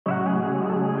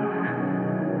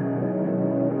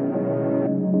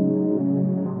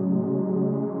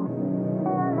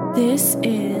This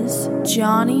is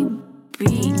Johnny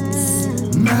Beats.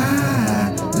 My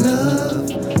love,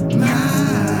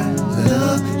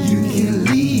 you can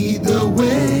lead the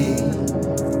way.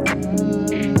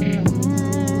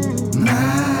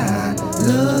 My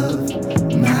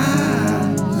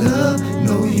love,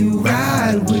 know you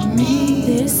ride with me.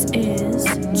 This is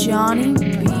Johnny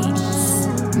Beats.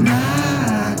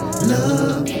 My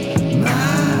love,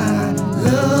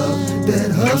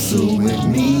 that hustle with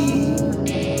me.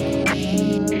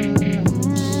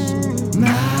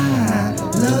 My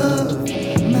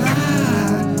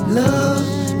love,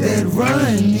 that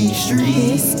run these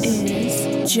streets. This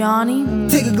is Johnny.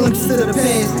 Take a glimpse into the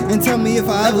past and tell me if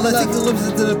I ever take a glimpse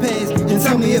into the past and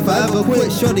tell me if I ever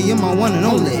quit. Shorty, you're my one and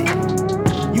only.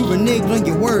 You reneged on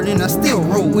your word and I still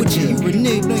roll with you. You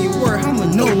reneged on your word, I'ma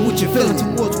know what you're feeling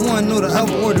towards one or the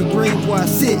other or the grave where I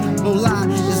sit. No lie,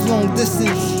 it's long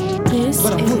distance. This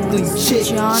But I'm hooked on you, is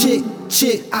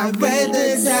chick. I'd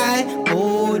rather die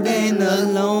old and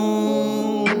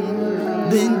alone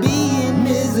than be in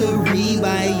misery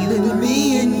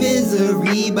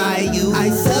by you. I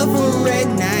suffer at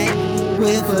night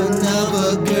with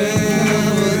another girl.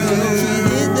 She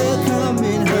hid the come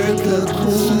in her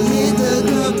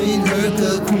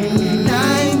cocoon.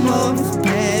 9 months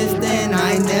passed and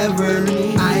I never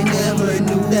knew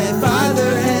that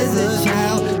father has a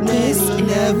child.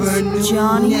 Never knew.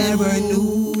 Johnny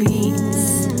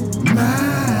Beats.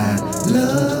 My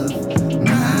love,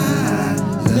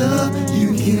 you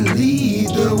can lead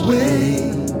the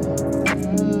way.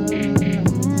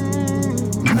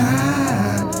 My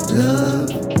love,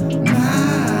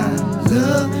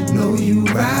 know you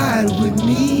ride with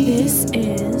me. This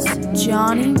is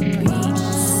Johnny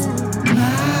Beats.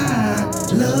 My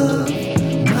love,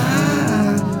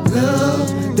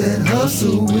 that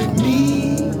hustle with me.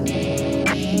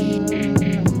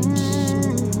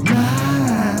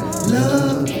 My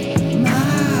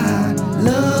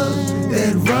love,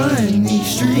 that run these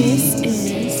streets. This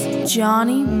is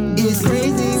Johnny. It's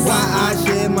crazy why I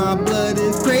share my blood.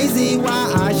 It's crazy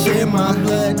why I share my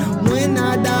blood. When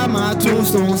I die, my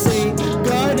tombstone say,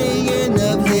 guardian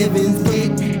of heaven's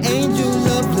gate, angel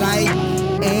of light,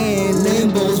 and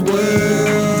limbo's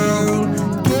world.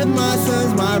 Give my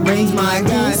sons my rings, my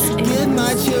God. Give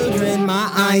my children my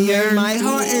iron, my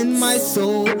heart and my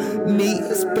soul.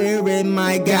 Meet spirit,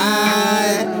 my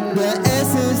God. The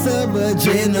essence of a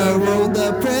general,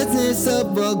 the presence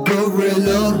of a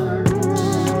gorilla.